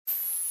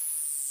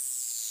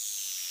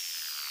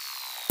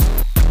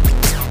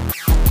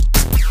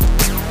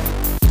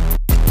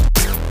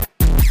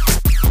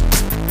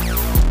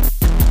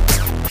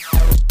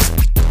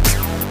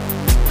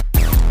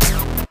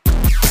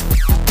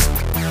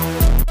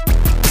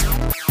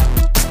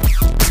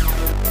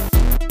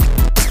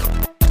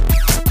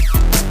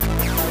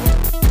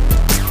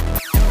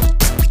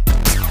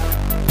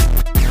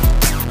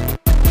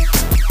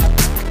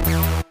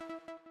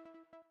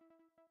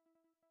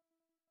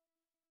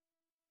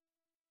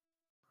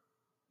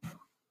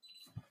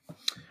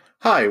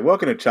Hi,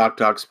 welcome to Chalk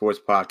Talk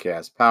Sports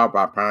Podcast, powered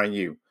by Powering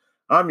You.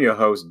 I'm your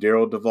host,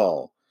 Daryl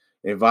Duvall,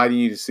 inviting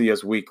you to see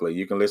us weekly.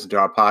 You can listen to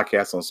our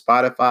podcast on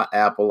Spotify,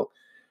 Apple,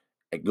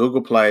 and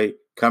Google Play,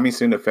 coming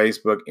soon to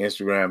Facebook,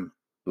 Instagram,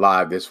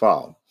 live this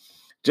fall.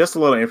 Just a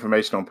little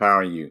information on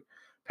Powering You.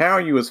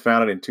 Powering You was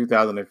founded in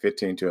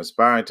 2015 to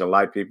inspire and to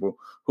delight people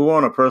who are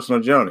on a personal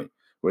journey.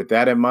 With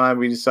that in mind,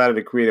 we decided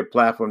to create a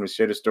platform to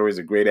share the stories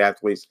of great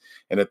athletes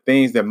and the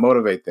things that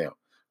motivate them.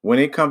 When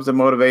it comes to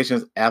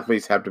motivations,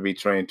 athletes have to be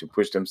trained to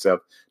push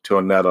themselves to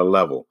another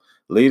level.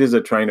 Leaders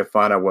are trained to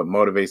find out what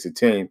motivates the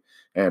team,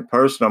 and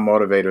personal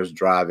motivators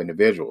drive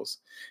individuals.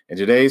 In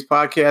today's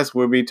podcast,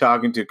 we'll be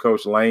talking to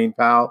Coach Lane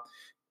Powell.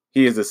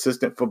 He is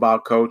assistant football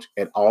coach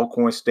at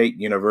Alcorn State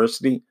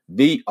University,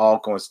 the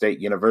Alcorn State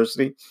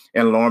University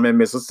in Lorman,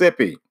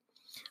 Mississippi,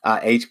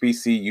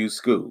 HBCU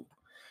school.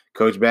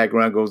 Coach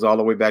background goes all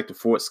the way back to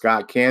Fort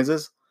Scott,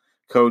 Kansas.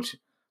 Coach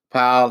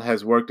Powell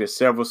has worked at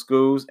several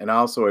schools and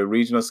also a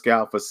regional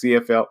scout for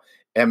CFL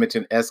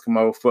Edmonton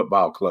Eskimo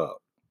Football Club.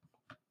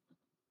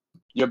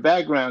 Your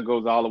background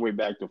goes all the way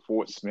back to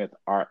Fort Smith,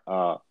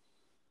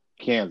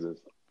 Kansas,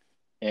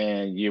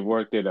 and you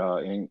worked at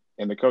and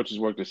the coaches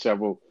worked at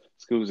several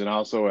schools and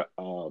also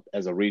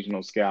as a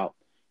regional scout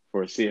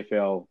for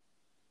CFL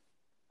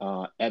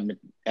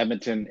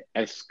Edmonton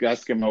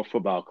Eskimo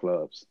Football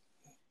Clubs.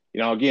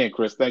 Again,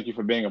 Chris, thank you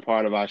for being a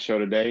part of our show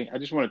today. I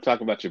just want to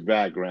talk about your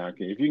background.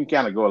 If you can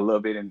kind of go a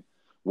little bit in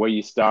where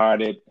you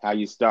started, how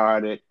you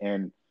started,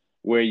 and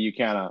where you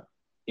kind of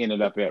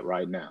ended up at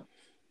right now.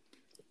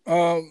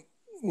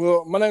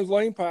 Well, my name is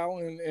Lane Powell,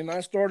 and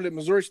I started at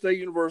Missouri State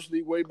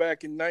University way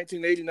back in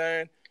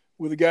 1989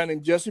 with a guy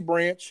named Jesse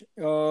Branch.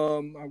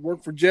 I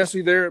worked for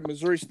Jesse there at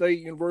Missouri State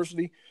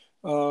University.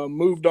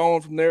 Moved on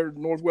from there to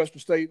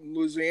Northwestern State in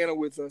Louisiana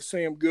with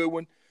Sam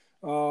Goodwin.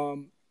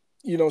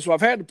 So I've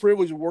had the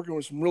privilege of working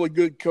with some really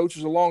good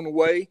coaches along the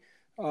way.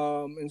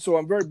 And so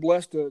I'm very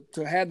blessed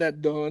to have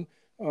that done,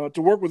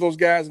 to work with those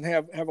guys and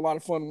have a lot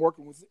of fun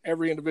working with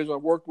every individual I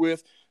worked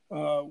with.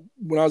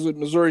 When I was at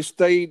Missouri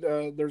State,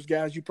 there's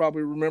guys you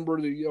probably remember.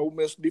 The Ole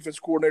Miss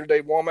defense coordinator,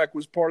 Dave Womack,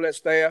 was part of that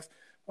staff.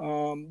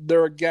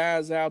 There are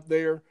guys out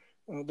there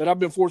that I've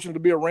been fortunate to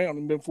be around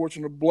and been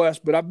fortunate to bless.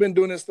 But I've been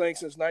doing this thing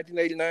since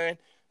 1989.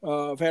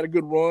 I've had a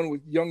good run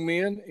with young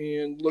men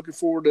and looking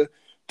forward to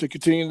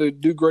continue to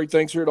do great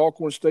things here at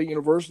Alcorn State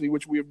University,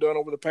 which we have done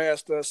over the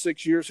past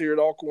 6 years here at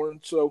Alcorn.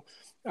 So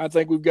I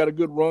think we've got a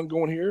good run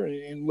going here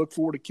and look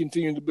forward to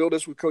continuing to build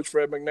this with Coach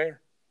Fred McNair.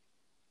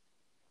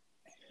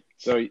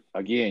 So,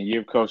 again,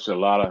 you've coached a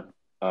lot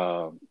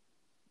of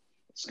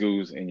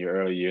schools in your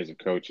early years of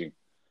coaching.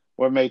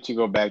 What made you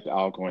go back to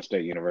Alcorn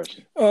State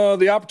University?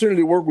 The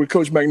opportunity to work with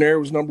Coach McNair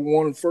was number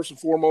one, and first and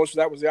foremost,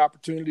 that was the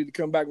opportunity to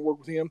come back and work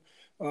with him.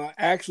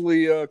 Coach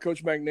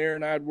McNair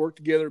and I had worked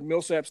together at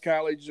Millsaps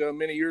College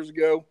many years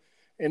ago.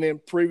 And then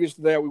previous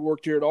to that, we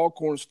worked here at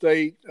Alcorn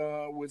State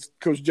with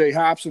Coach Jay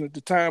Hobson at the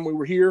time we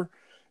were here.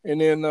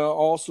 And then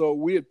also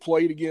we had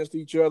played against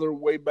each other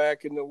way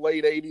back in the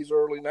late 80s,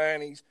 early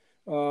 90s,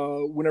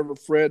 whenever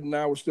Fred and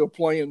I were still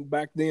playing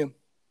back then.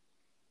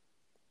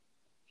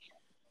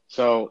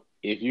 So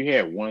if you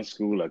had one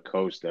school or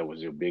coach that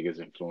was your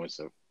biggest influence,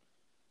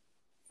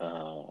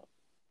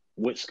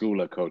 what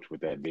school or coach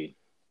would that be?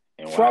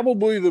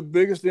 Probably the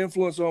biggest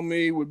influence on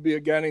me would be a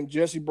guy named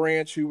Jesse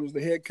Branch, who was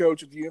the head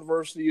coach at the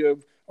University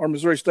of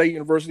Missouri State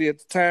University at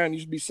the time.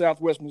 Used to be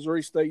Southwest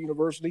Missouri State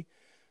University.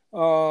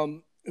 Coach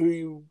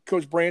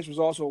Branch was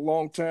also a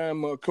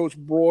long-time Coach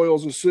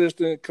Broyles'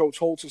 assistant, Coach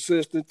Holt's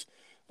assistant.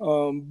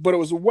 But it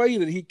was the way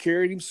that he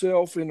carried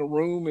himself in the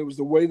room. It was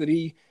the way that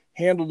he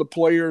handled the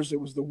players.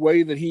 It was the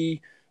way that he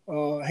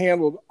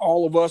handled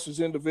all of us as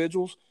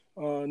individuals,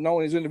 not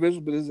only as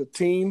individuals but as a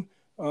team.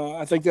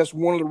 I think that's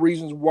one of the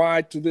reasons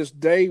why to this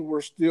day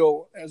we're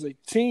still, as a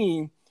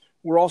team,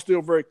 we're all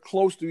still very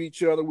close to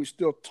each other. We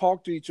still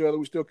talk to each other.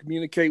 We still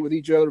communicate with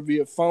each other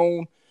via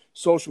phone,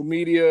 social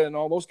media, and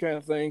all those kind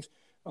of things.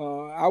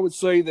 I would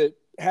say that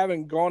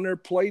having gone there,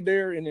 played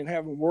there, and then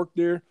having worked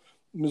there,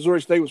 Missouri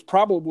State was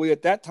probably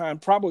at that time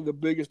the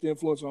biggest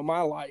influence on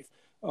my life.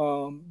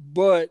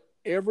 But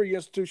every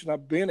institution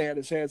I've been at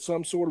has had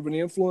some sort of an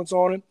influence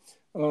on it.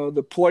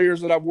 The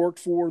players that I've worked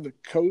for,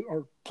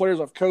 or players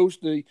I've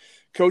coached, the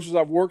coaches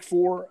I've worked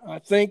for, I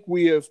think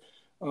we have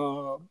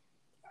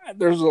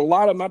there's a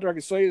lot of them out there I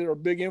can say that are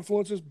big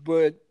influences, but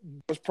it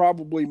was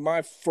probably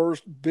my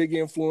first big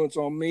influence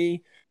on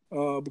me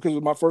because it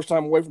was my first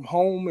time away from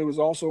home. It was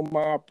also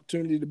my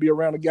opportunity to be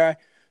around a guy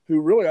who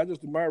really I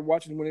just admired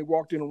watching him when he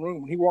walked in a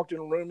room. When he walked in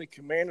a room, he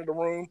commanded the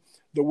room.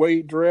 The way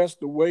he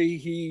dressed, the way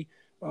he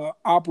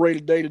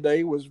operated day to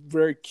day was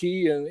very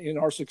key in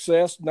our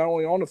success, not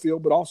only on the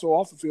field, but also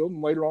off the field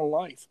and later on in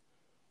life.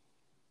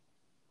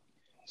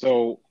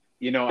 So,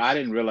 I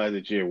didn't realize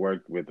that you had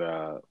worked with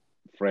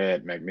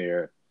Fred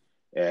McNair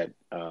at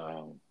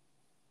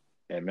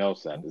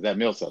Millsaps. Is that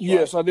Millsaps?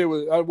 Yes, right?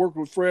 I worked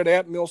with Fred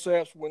at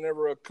Millsaps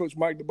whenever Coach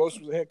Mike DeBosa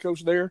was the head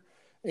coach there.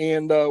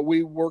 And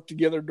we worked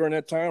together during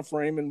that time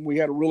frame, and we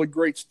had a really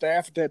great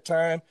staff at that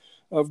time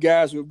of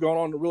guys who have gone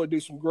on to really do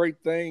some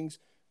great things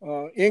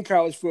in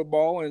college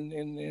football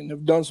and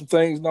have done some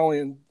things not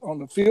only on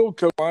the field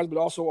coach lines, but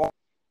also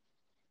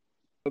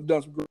have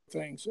done some great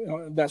things.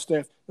 That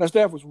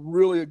staff was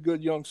really a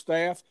good young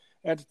staff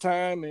at the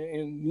time,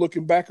 and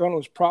looking back on it,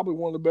 was probably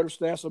one of the better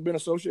staffs I've been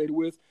associated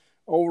with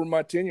over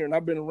my tenure. And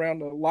I've been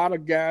around a lot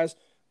of guys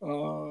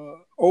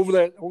over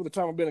the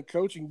time I've been in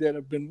coaching that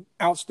have been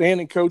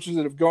outstanding coaches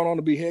that have gone on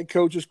to be head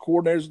coaches,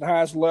 coordinators at the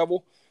highest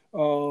level.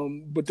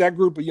 But that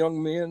group of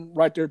young men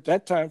right there at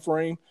that time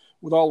frame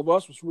with all of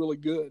us was really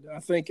good.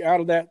 I think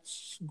out of that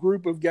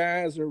group of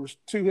guys, there was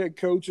 2 head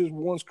coaches.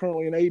 One's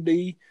currently an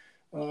AD.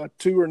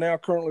 2 are now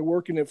currently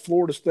working at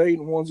Florida State,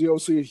 and one's the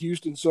OC at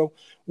Houston. So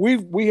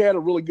we had a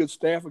really good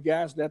staff of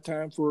guys at that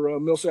time for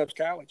Millsaps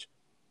College.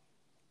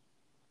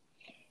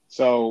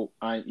 So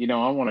I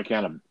want to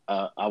kind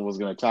of I was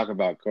going to talk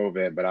about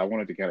COVID, but I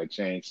wanted to kind of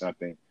change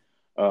something.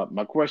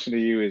 My question to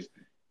you is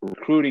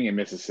recruiting in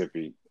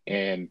Mississippi,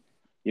 and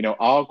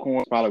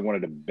Alcorn is probably one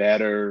of the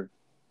better.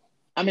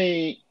 I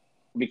mean,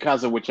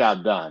 because of what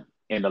y'all done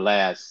in the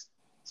last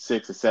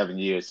 6 or 7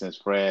 years since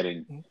Fred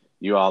and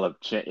you all have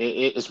changed.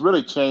 It's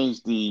really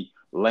changed the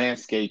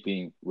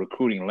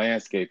recruiting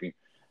landscaping.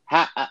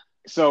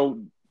 So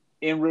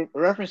in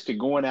reference to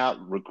going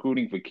out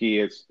recruiting for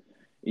kids,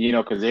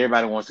 because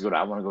everybody wants to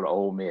I want to go to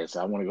Ole Miss.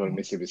 I want to go to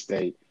Mississippi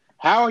State.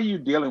 How are you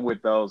dealing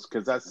with those?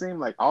 Because I seem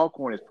like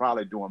Alcorn is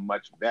probably doing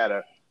much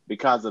better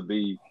because of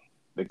the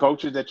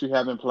coaches that you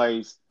have in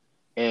place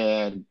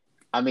and,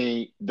 I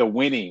mean, the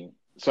winning.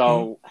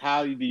 So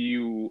how do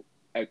you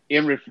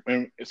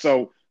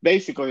so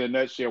basically, in a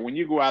nutshell, when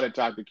you go out and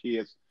talk to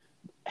kids,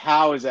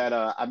 how is that?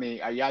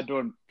 Are y'all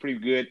doing pretty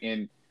good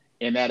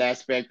in that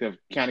aspect of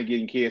kind of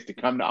getting kids to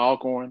come to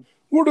Alcorn?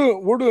 We're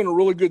doing a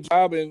really good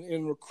job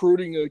in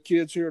recruiting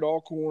kids here at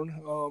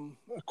Alcorn.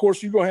 Of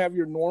course, you're going to have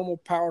your normal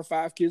Power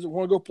 5 kids that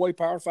want to go play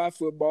Power 5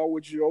 football,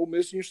 which is your Ole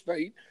Miss and your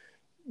state.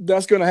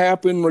 That's going to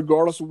happen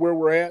regardless of where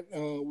we're at.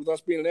 With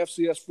us being an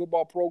FCS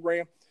football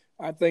program,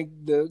 I think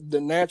the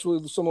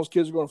naturally some of those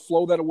kids are going to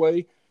flow that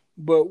away.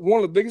 But one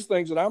of the biggest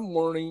things that I'm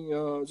learning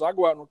as I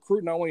go out and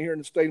recruit, not only here in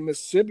the state of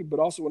Mississippi, but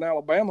also in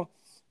Alabama,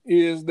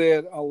 is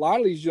that a lot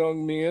of these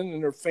young men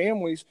and their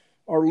families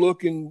are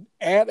looking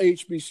at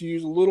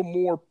HBCUs a little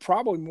more,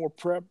 probably more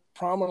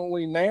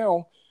prominently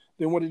now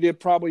than what it did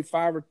probably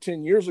 5 or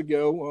 10 years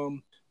ago.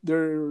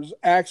 There's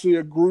actually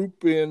a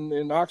group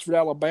in Oxford,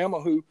 Alabama,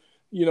 who,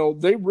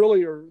 they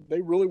really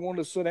want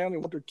to sit down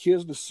and want their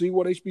kids to see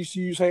what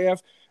HBCUs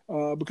have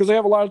because they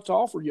have a lot to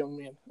offer young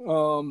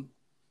men.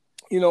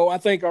 I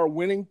think our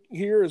winning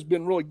here has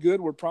been really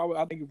good.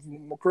 I think if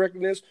I'm correct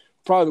in this,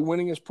 probably the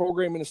winningest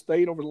program in the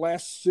state over the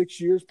last 6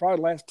 years, probably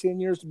the last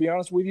 10 years, to be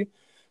honest with you.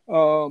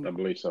 I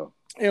believe so.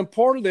 And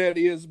part of that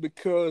is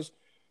because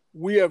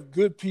we have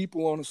good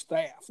people on the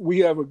staff. We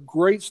have a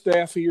great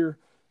staff here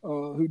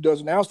who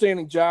does an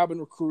outstanding job in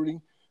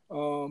recruiting.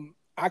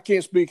 I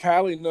can't speak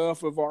highly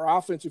enough of our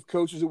offensive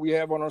coaches that we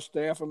have on our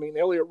staff. I mean,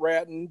 Elliot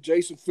Ratton,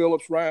 Jason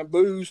Phillips, Ryan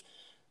Booz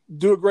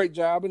do a great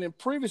job. And then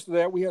previous to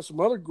that, we had some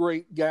other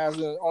great guys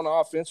on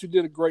offense who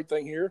did a great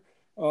thing here.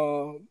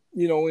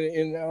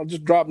 And I'll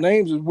just drop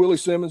names. Willie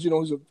Simmons,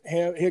 who's a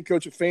head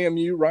coach at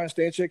FAMU, Ryan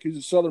Stanchek, who's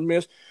at Southern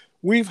Miss.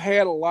 We've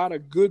had a lot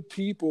of good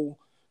people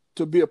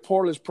to be a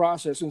part of this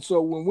process. And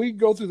so when we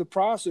go through the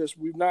process,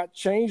 we've not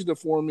changed the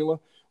formula.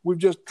 We've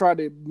just tried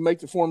to make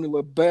the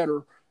formula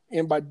better.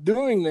 And by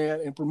doing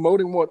that and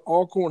promoting what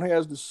Alcorn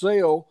has to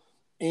sell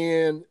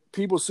and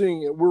people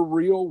seeing it, we're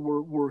real,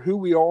 we're who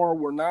we are.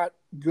 We're not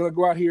going to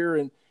go out here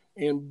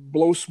and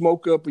blow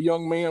smoke up a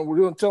young man. We're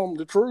going to tell them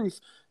the truth.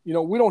 We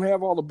don't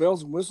have all the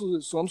bells and whistles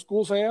that some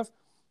schools have.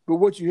 But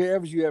what you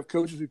have is you have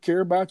coaches who care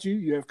about you.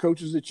 You have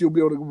coaches that you'll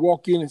be able to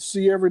walk in and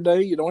see every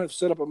day. You don't have to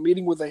set up a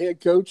meeting with a head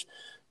coach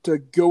to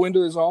go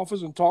into his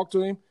office and talk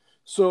to him.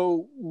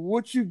 So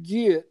what you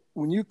get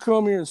when you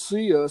come here and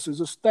see us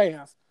as a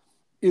staff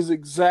is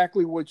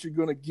exactly what you're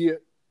going to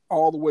get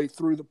all the way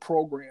through the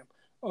program.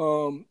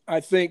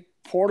 I think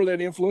part of that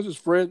influence is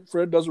Fred.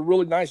 Fred does a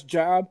really nice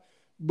job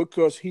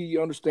because he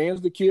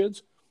understands the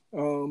kids.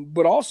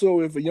 But also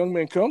if a young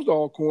man comes to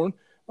Alcorn,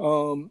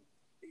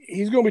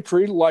 he's going to be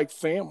treated like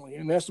family,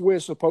 and that's the way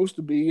it's supposed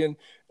to be. And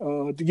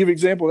to give an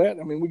example of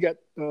that, I mean, we got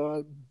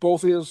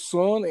both his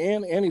son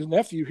and his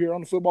nephew here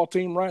on the football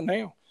team right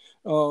now.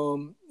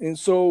 And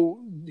so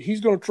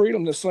he's going to treat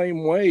them the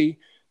same way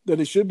that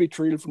it should be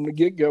treated from the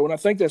get-go. And I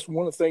think that's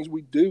one of the things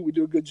we do. We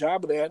do a good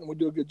job of that, and we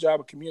do a good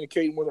job of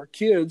communicating with our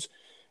kids.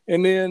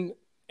 And then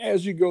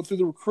as you go through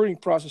the recruiting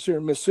process here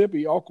in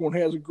Mississippi, Alcorn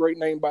has a great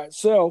name by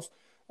itself.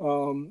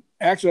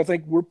 Actually, I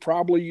think we're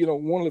probably,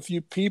 one of the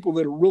few people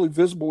that are really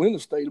visible in the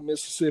state of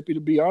Mississippi, to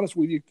be honest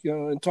with you,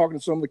 and talking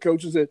to some of the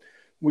coaches that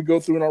we go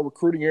through in our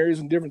recruiting areas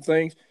and different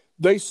things.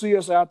 They see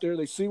us out there.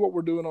 They see what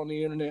we're doing on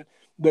the internet.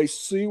 They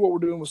see what we're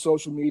doing with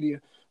social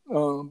media.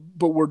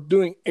 But we're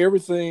doing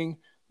everything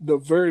the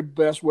very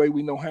best way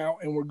we know how,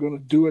 and we're going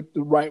to do it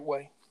the right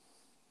way.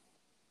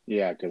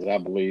 Yeah, because I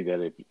believe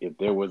that if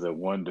there was a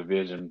one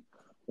division,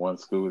 one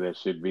school that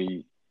should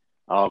be,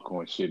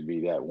 Alcorn should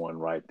be that one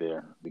right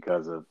there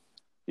because of,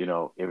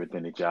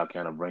 everything that y'all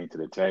kind of bring to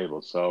the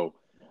table. So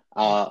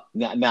Now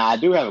I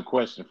do have a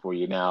question for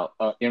you now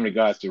in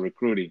regards to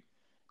recruiting.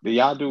 Do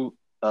y'all do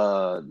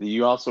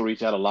you also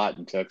reach out a lot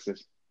in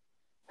Texas?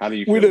 How do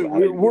you We feel do. about how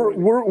do you deal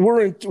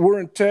with it? We're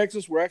in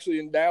Texas. We're actually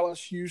in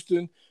Dallas,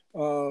 Houston.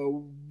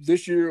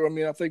 This year, I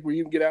mean, I think we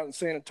even get out in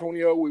San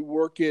Antonio. We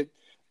work at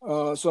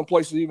some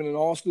places even in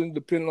Austin,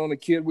 depending on the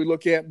kid we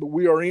look at. But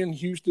we are in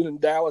Houston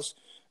and Dallas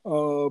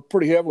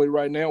pretty heavily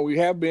right now. We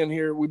have been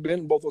here. We've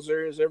been in both those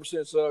areas ever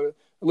since at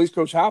least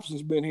Coach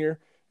Hobson's been here,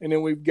 and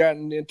then we've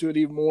gotten into it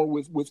even more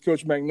with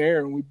Coach McNair.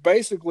 And we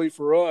basically,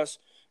 for us,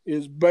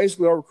 is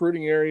basically our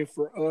recruiting area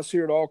for us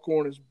here at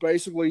Alcorn is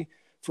basically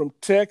from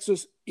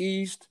Texas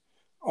east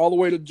all the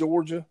way to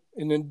Georgia,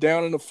 and then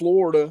down into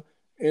Florida,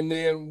 and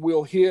then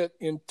we'll hit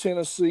in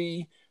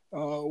Tennessee.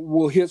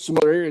 We'll hit some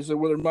other areas that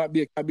where there might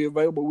be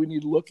available. We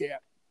need to look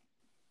at.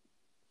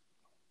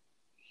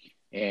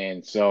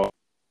 And so,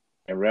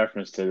 in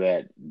reference to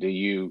that, do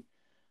you,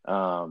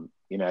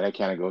 that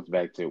kind of goes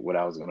back to what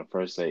I was going to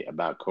first say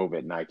about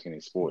COVID-19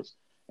 in sports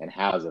and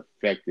how it's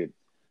affected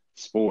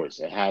sports.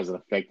 It has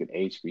affected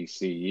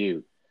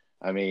HBCU.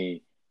 I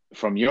mean,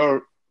 from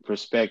your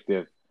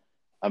perspective,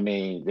 I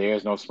mean,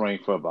 there's no spring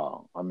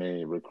football. I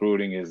mean,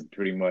 recruiting is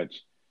pretty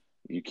much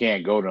you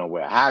can't go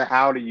nowhere.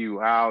 How are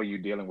you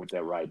dealing with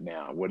that right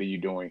now? What are you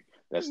doing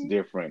that's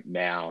different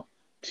now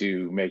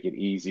to make it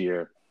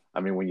easier? I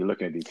mean, when you're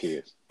looking at these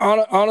kids,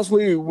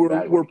 Honestly, we're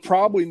evaluating kids.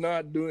 probably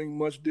not doing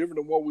much different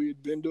than what we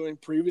had been doing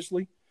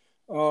previously,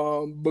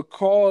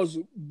 because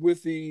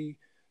with the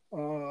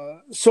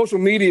social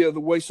media, the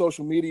way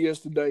social media is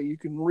today, you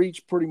can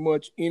reach pretty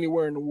much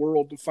anywhere in the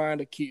world to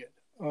find a kid.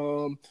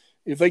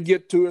 If they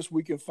get to us,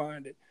 we can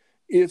find it.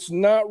 It's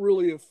not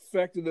really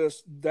affected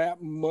us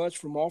that much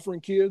from offering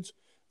kids,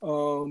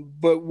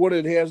 but what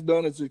it has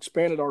done is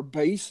expanded our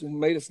base and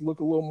made us look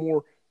a little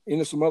more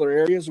into some other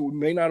areas that we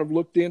may not have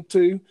looked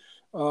into.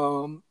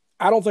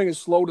 I don't think it's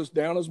slowed us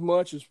down as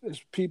much as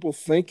people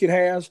think it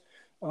has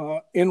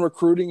in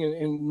recruiting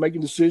and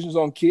making decisions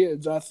on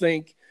kids. I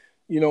think,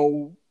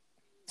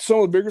 some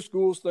of the bigger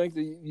schools think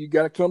that you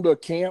got to come to a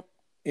camp,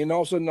 and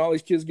all of a sudden all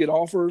these kids get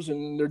offers,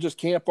 and they're just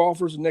camp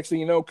offers. And next thing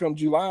you know, come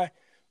July,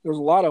 there's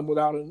a lot of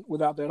them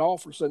without that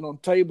offer sitting on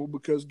the table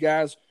because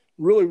guys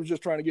really were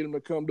just trying to get them to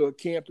come to a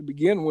camp to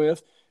begin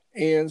with.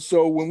 And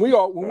so when we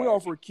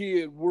offer a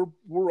kid,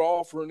 we're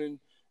offering,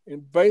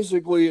 and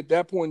basically at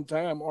that point in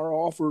time, our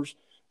offers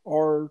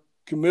are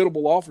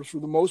committable offers for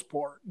the most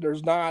part.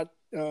 There's not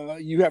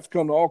you have to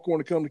come to Alcorn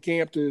to come to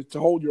camp to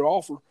hold your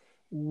offer.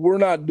 We're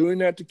not doing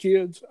that to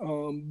kids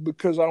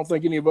because I don't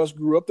think any of us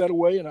grew up that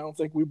way, and I don't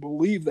think we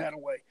believe that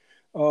way.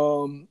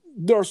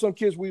 There are some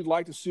kids we'd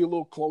like to see a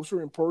little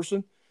closer in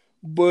person,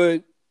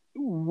 but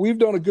we've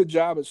done a good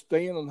job at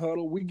staying on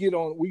huddle. We get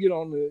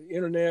on the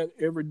internet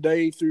every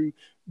day through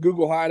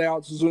Google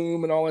Hangouts,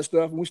 Zoom, and all that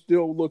stuff, and we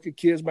still look at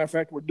kids. Matter of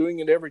fact, we're doing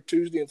it every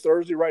Tuesday and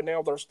Thursday right now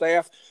with our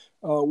staff,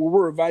 where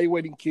we're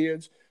evaluating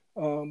kids.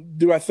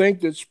 Do I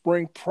think that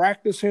spring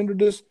practice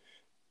hindered us?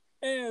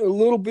 A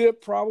little bit,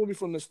 probably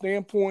from the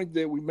standpoint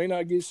that we may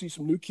not get to see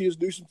some new kids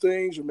do some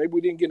things, or maybe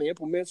we didn't get to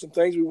implement some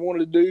things we wanted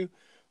to do.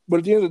 But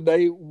at the end of the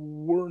day,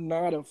 we're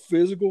not a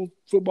physical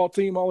football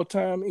team all the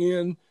time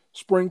in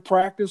spring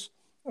practice.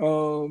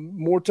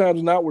 More times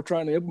than not, we're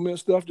trying to implement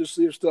stuff to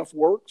see if stuff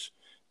works.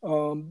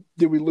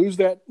 Did we lose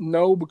that?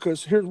 No,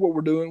 because here's what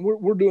we're doing.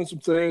 We're doing some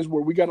things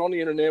where we got on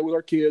the internet with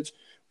our kids.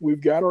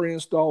 We've got our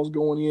installs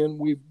going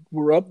in.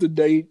 We're up to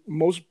date.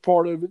 Most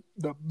part of it,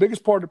 the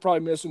biggest part they're probably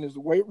missing is the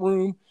weight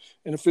room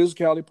and the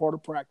physicality part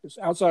of practice.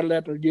 Outside of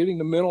that, they're getting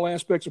the mental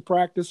aspects of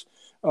practice.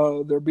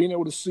 They're being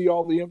able to see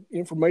all the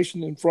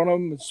information in front of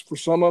them. For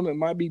some of them, it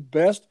might be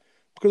best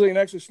because they can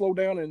actually slow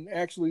down and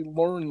actually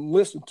learn and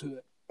listen to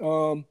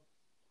it.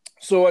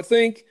 So I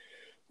think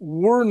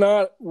we're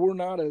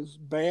not as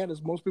bad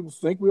as most people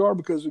think we are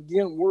because,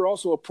 again, we're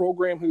also a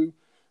program who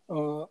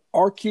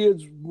our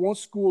kids, once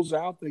school's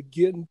out, they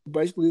get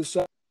basically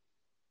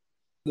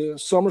the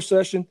summer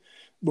session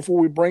before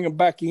we bring them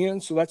back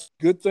in. So that's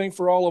a good thing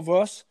for all of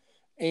us.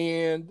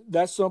 And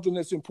that's something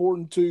that's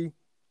important to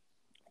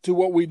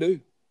what we do.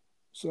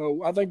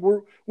 So I think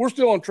we're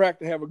still on track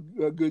to have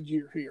a good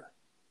year here.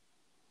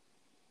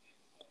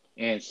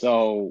 And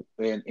so,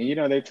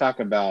 they talk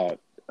about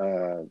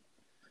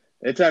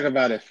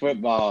in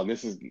football.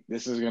 This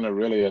is going to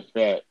really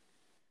affect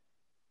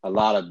a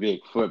lot of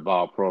big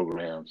football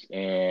programs,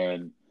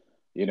 and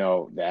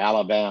the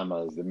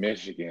Alabamas, the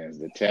Michigans,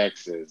 the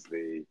Texas,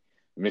 the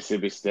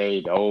Mississippi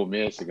State, the Ole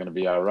Miss are going to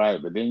be all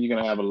right. But then you're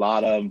going to have a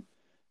lot of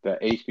the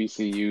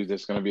HBCUs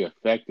that's going to be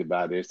affected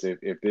by this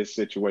if this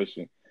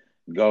situation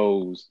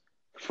goes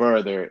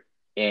further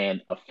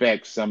and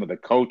affects some of the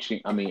coaching.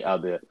 I mean,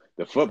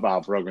 the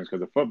football programs,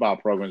 because the football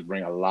programs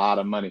bring a lot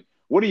of money.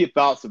 What are your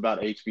thoughts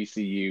about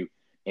HBCU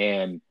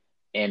and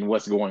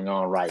what's going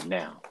on right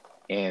now?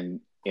 And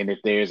if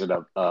there's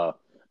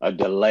a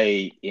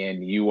delay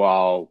in you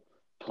all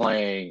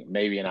playing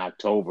maybe in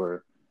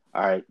October,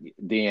 all right,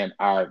 then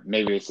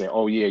maybe they say,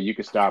 oh yeah, you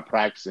can start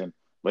practicing,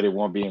 but it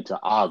won't be until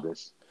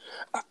August.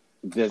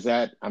 Does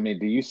that? I mean,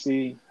 do you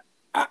see?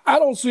 I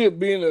don't see it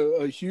being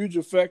a huge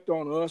effect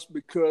on us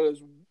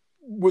because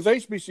with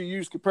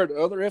HBCUs compared to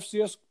other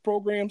FCS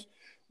programs,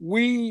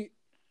 we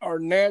are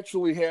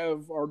naturally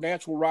have our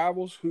natural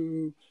rivals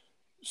who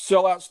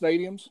sell out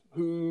stadiums,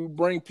 who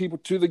bring people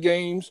to the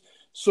games.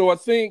 So I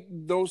think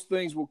those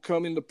things will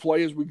come into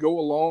play as we go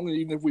along, and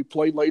even if we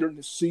play later in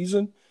the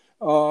season.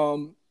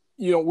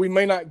 We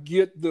may not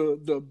get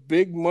the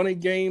big money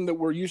game that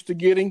we're used to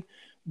getting,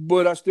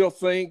 but I still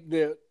think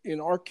that in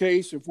our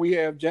case, if we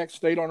have Jackson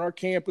State on our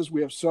campus,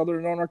 we have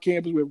Southern on our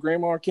campus, we have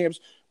Grambling on our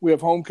campus, we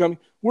have homecoming,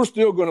 we're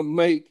still going to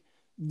make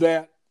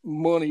that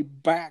money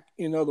back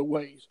in other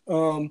ways.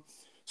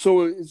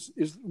 So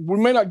we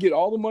may not get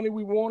all the money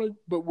we wanted,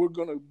 but we're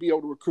going to be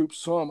able to recoup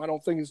some. I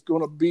don't think it's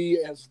going to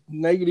be as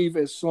negative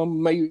as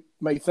some may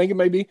think it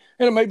may be,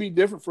 and it may be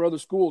different for other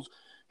schools.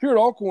 Here at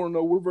Alcorn,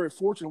 though, we're very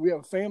fortunate. We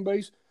have a fan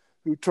base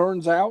who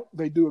turns out.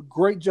 They do a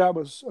great job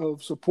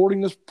of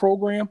supporting this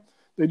program.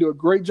 They do a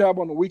great job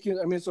on the weekend.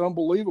 I mean, it's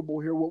unbelievable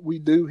here what we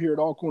do here at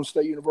Alcorn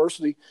State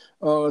University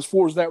as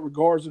far as that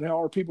regards, and how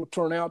our people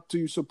turn out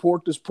to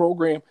support this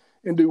program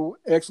and do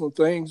excellent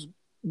things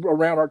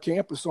around our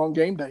campus on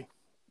game day.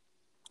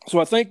 So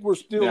I think we're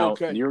still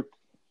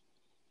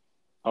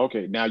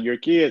okay. Now your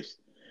kids,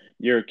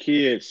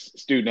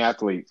 student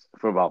athletes,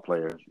 football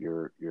players,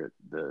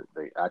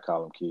 I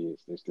call them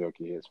kids. They're still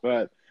kids,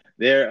 but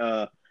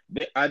they're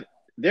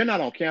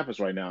not on campus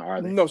right now,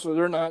 are they? No, so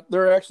they're not.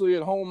 They're actually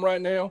at home right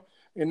now,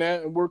 and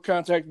we're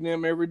contacting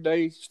them every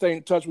day, staying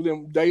in touch with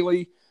them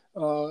daily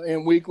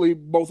and weekly,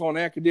 both on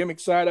the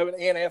academic side of it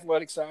and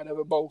athletic side of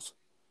it, both.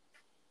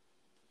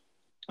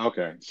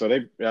 Okay, so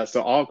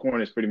so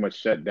Alcorn is pretty much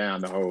shut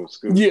down the whole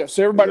school. Yes,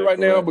 everybody right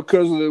now,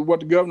 because of what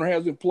the governor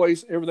has in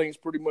place, everything is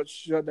pretty much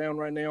shut down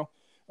right now.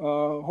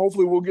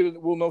 Hopefully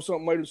we'll know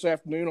something later this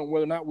afternoon on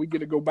whether or not we get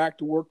to go back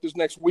to work this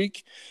next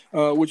week,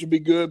 which would be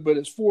good. But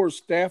as far as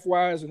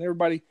staff-wise and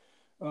everybody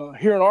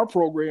here in our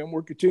program,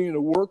 we're continuing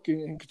to work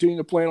and continue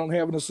to plan on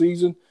having a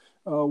season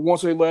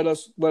once they let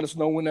us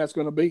know when that's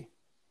going to be.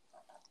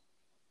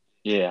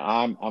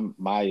 Yeah,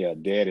 my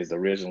dad is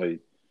originally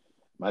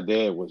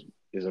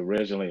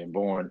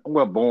born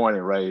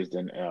and raised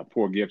in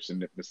Port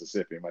Gibson,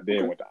 Mississippi. My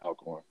dad went to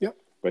Alcorn. Yep.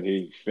 But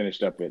him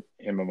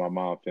and my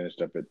mom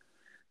finished up at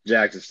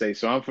Jackson State.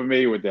 So I'm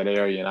familiar with that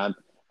area.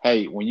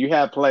 And when you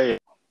have players,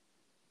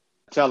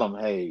 tell them,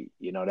 hey,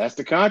 that's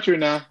the country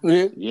now.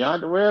 Yeah. You don't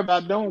have to worry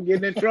about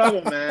getting in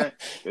trouble, man.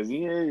 Because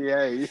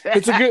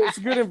it's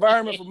a good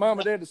environment for mom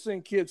and dad to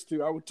send kids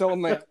to. I would tell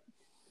them that.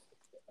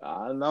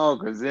 I know,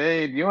 because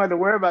you don't have to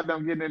worry about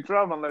them getting in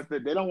trouble unless they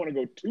don't want to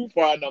go too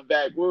far in the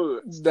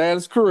backwoods. That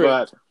is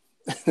correct.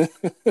 But,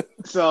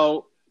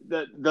 so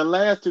the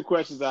last two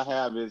questions I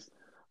have is,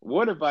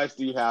 what advice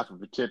do you have for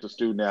potential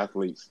student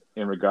athletes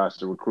in regards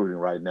to recruiting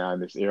right now in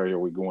this area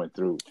we're going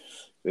through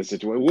this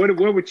situation?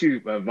 What would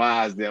you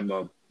advise them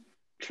of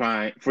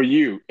trying for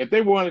you if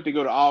they wanted to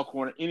go to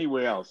Alcorn or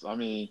anywhere else? I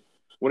mean,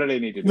 what do they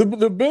need to do?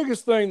 The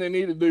biggest thing they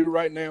need to do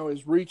right now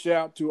is reach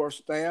out to our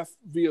staff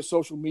via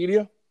social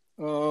media.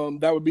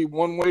 That would be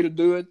one way to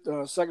do it.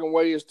 Second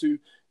way is to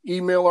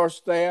email our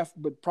staff,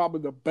 but probably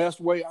the best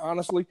way,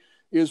 honestly,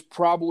 is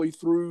probably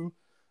through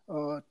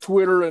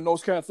Twitter and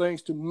those kind of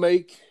things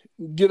to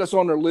get us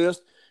on their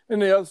list.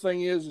 And the other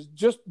thing is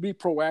just be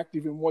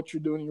proactive in what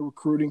you're doing in your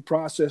recruiting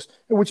process,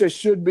 which they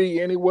should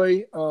be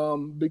anyway,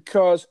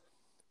 because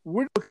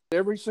we're looking at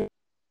every single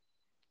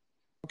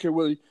 – okay,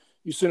 whether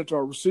you send it to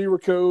our receiver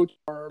coach,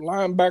 our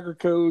linebacker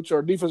coach,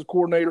 our defensive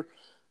coordinator,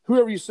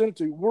 whoever you send it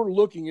to, we're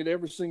looking at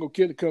every single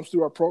kid that comes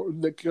through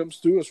that comes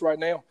to us right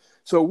now.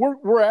 So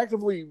we're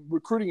actively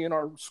recruiting in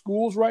our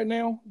schools right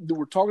now.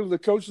 We're talking to the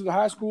coaches of the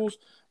high schools,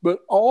 but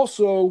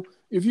also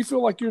if you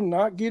feel like you're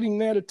not getting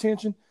that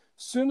attention,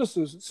 send us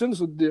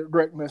a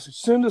direct message.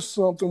 Send us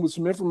something with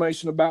some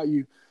information about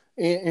you,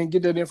 and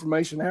get that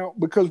information out,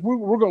 because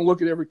we're going to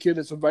look at every kid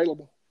that's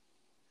available.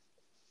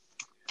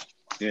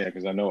 Yeah,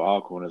 because I know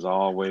Alcorn is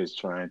always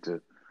trying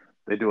to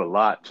do a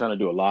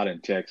lot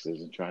in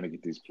Texas and trying to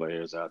get these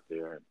players out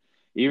there. And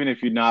even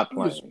if you're not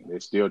playing, they're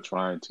still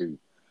trying to.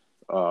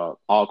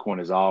 Alcorn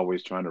is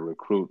always trying to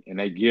recruit, and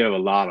they give a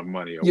lot of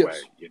money away.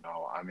 Yes.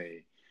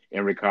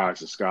 In regards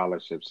to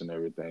scholarships and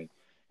everything.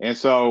 And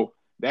so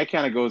that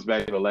kind of goes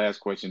back to the last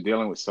question,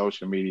 dealing with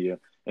social media.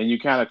 And you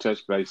kind of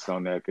touched base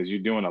on that because you're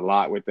doing a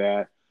lot with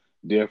that,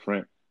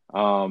 different.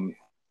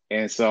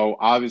 And so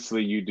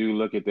obviously you do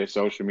look at their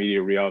social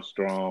media real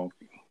strong.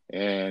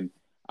 And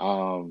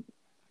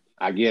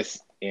I guess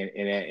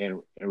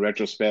in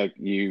retrospect,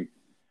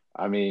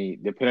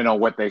 depending on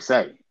what they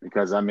say,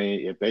 because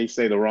if they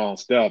say the wrong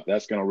stuff,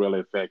 that's going to really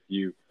affect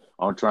you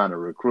on trying to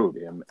recruit.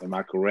 Am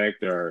I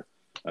correct? Or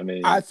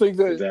I think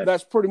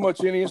that's pretty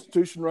much any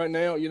institution right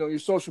now. Your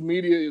social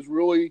media is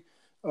really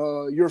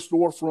your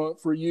storefront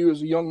for you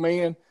as a young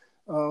man.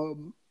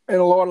 And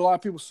a lot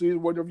of people see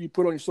whatever you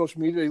put on your social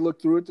media, they look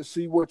through it to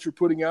see what you're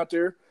putting out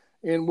there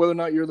and whether or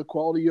not you're the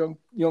quality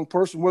young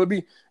person. Whether it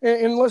be,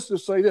 and let's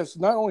just say this,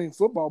 not only in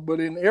football, but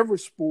in every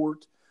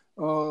sport,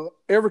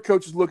 Every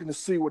coach is looking to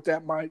see what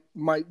that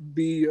might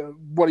be,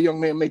 what a young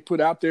man may put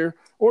out there,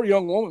 or a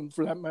young woman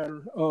for that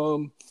matter,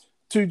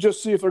 to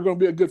just see if they're going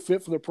to be a good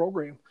fit for their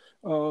program.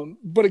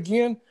 But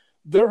again,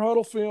 their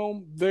huddle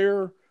film,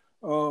 their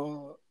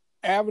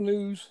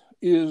avenues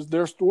is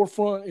their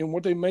storefront, and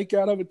what they make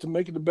out of it to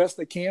make it the best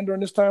they can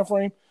during this time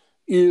frame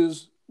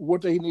is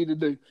what they need to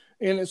do.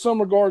 And in some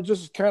regards,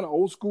 this is kind of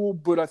old school,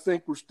 but I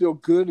think we're still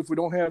good if we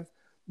don't have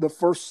the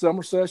first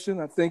summer session.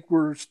 I think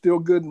we're still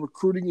good in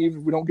recruiting, even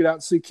if we don't get out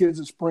and see kids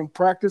in spring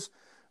practice,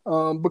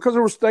 because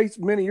there were states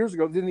many years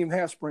ago that didn't even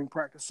have spring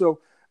practice.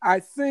 So I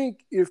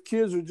think if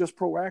kids are just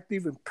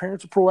proactive and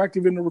parents are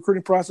proactive in the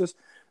recruiting process,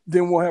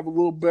 then we'll have a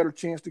little better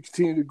chance to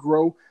continue to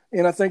grow.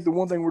 And I think the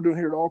one thing we're doing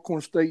here at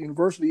Alcorn State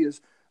University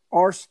is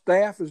our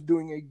staff is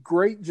doing a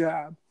great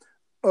job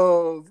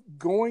of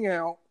going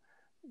out,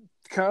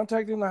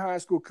 contacting the high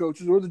school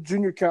coaches or the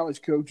junior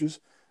college coaches.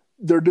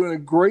 They're doing a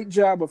great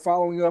job of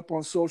following up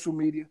on social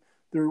media.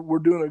 We're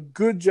doing a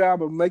good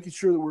job of making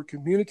sure that we're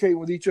communicating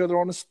with each other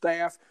on the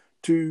staff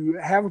to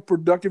have a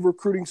productive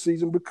recruiting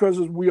season, because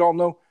as we all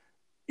know,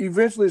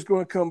 eventually it's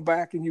going to come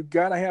back, and you've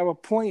got to have a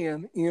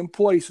plan in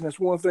place. And that's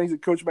one of the things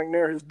that Coach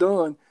McNair has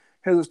done,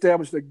 has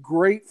established a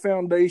great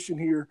foundation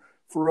here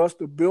for us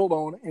to build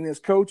on. And as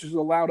coaches,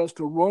 allowed us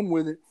to run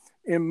with it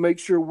and make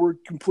sure we're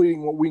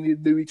completing what we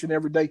need to do each and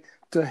every day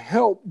to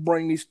help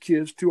bring these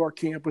kids to our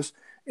campus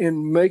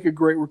and make a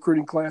great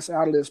recruiting class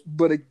out of this.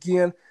 But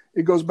again,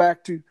 it goes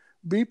back to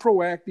be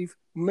proactive,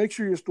 make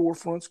sure your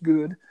storefront's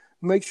good,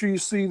 make sure you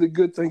see the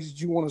good things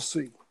that you want to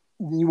see.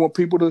 You want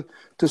people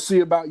to see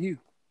about you.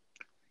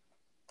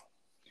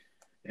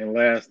 And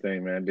last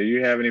thing, man, do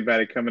you have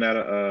anybody coming out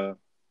of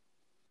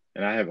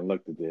and I haven't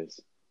looked at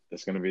this,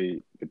 that's going to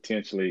be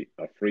potentially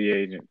a free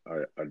agent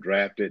or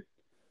drafted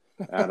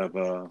out of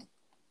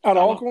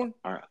Alcorn?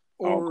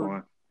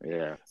 Alcorn.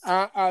 Yeah.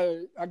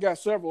 I got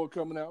several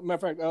coming out.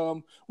 Matter of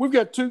fact, we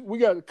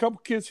got a couple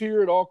kids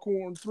here at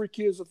Alcorn, 3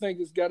 kids I think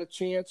has got a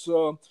chance.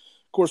 Of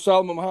course,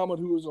 Solomon Muhammad,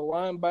 who is a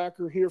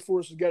linebacker here for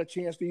us, has got a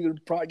chance to either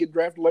probably get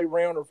drafted late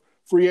round or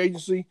free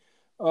agency.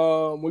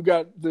 We've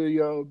got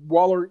the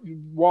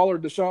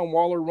Deshaun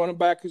Waller, running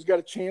back, who's got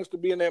a chance to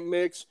be in that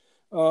mix.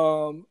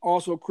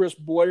 Also, Chris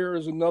Blair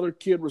is another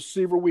kid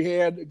receiver we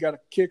had. Got a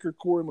kicker,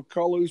 Corey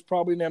McCullough, who's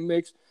probably in that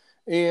mix.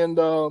 And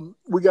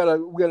we got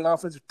an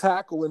offensive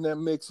tackle in that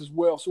mix as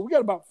well. So we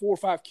got about 4 or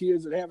 5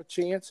 kids that have a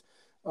chance.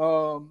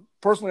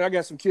 Personally, I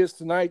got some kids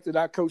tonight that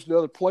I coached at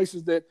other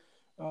places that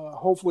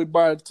hopefully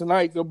by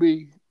tonight they'll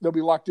be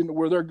locked into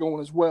where they're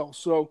going as well.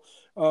 So,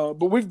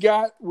 but we've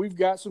got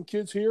some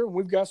kids here, and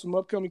we've got some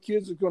upcoming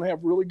kids that are going to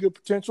have really good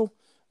potential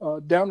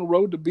down the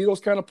road to be those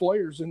kind of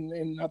players.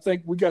 And I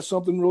think we got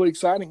something really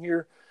exciting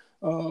here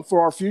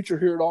for our future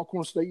here at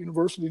Alcorn State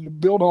University to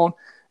build on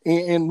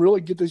and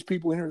really get these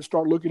people in here to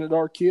start looking at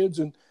our kids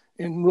and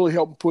really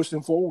help them push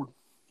them forward.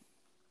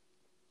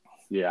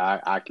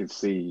 Yeah, I can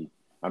see.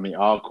 I mean,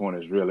 Alcorn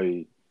is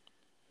really,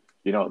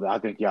 I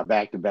think y'all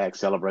back-to-back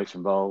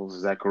Celebration Bowls.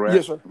 Is that correct?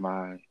 Yes, sir. Am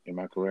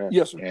I correct?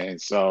 Yes,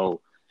 sir.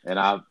 And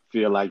I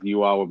feel like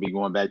you all will be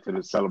going back to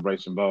the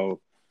Celebration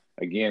Bowl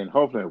again,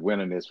 hopefully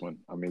winning this one.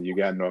 I mean, you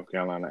got North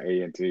Carolina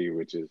A&T,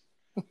 which is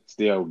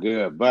still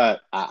good.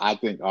 But I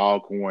think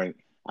Alcorn,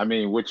 I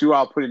mean, what you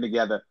all putting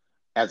together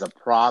as a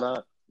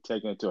product,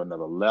 taking it to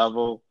another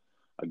level,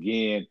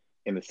 again,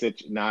 in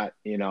the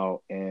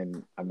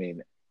and I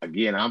mean,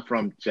 again, I'm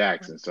from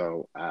Jackson,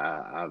 so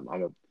I'm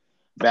a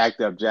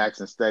backed up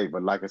Jackson State.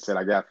 But like I said,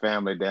 I got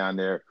family down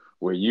there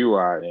where you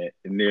are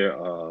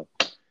near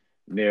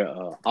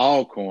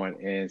Alcorn,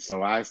 and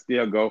so I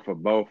still go for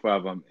both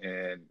of them.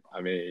 And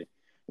I mean,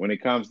 when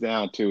it comes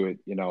down to it,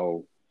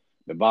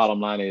 the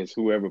bottom line is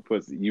whoever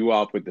you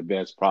all put the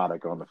best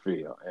product on the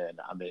field. And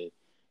I mean,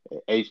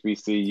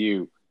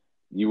 HBCU,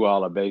 you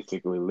all are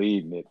basically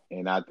leading it.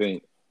 And I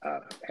think,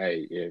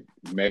 if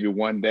maybe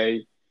one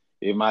day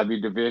it might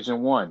be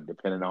Division I,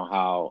 depending on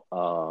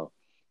how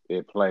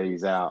it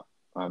plays out.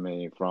 I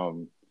mean,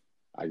 from,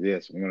 I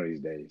guess, one of these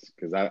days,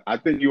 because I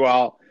think you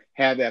all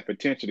have that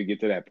potential to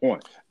get to that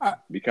point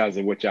because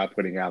of what y'all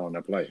putting out on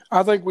the play.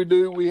 I think we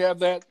do. We have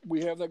that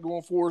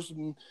going for us.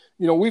 And,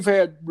 we've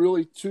had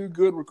really 2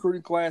 good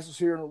recruiting classes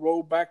here in a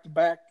row, back to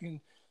back.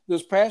 And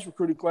this past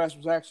recruiting class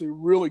was actually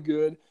really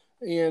good.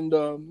 And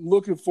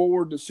looking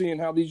forward to seeing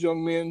how these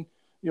young men,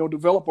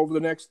 develop over the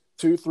next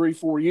 2, 3,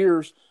 4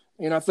 years.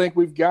 And I think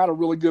we've got a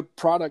really good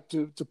product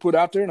to put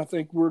out there. And I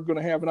think we're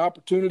going to have an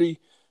opportunity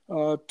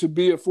to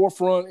be a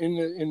forefront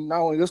in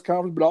not only this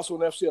conference, but also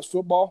in FCS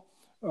football.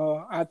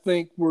 I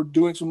think we're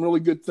doing some really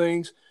good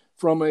things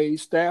from a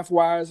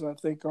staff-wise. I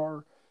think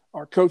our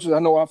coaches, I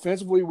know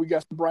offensively, we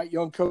got some bright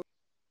young coaches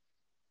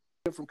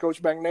from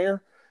Coach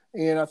McNair.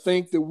 And I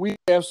think that we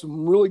have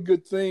some really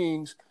good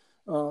things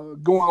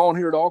going on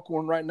here at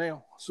Alcorn right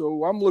now.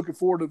 So I'm looking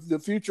forward to the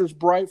future is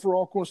bright for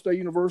Alcorn State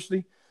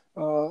University.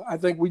 I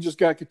think we just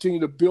got to continue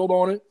to build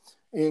on it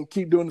and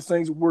keep doing the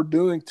things that we're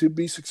doing to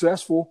be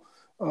successful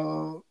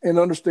and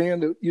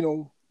understand that,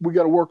 we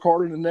got to work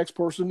harder than the next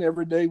person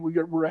every day.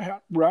 We're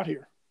out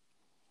here.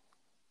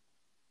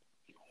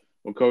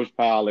 Well, Coach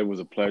Powell, it was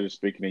a pleasure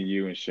speaking to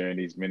you and sharing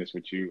these minutes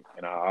with you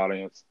and our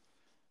audience.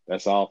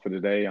 That's all for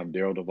today. I'm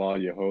Daryl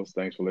Duvall, your host.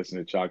 Thanks for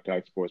listening to Chalk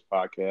Talk Sports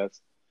Podcast,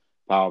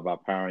 powered by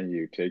Powering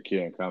You. Take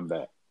care and come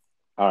back.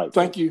 All right.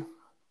 Thank you.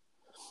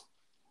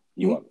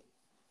 You're welcome.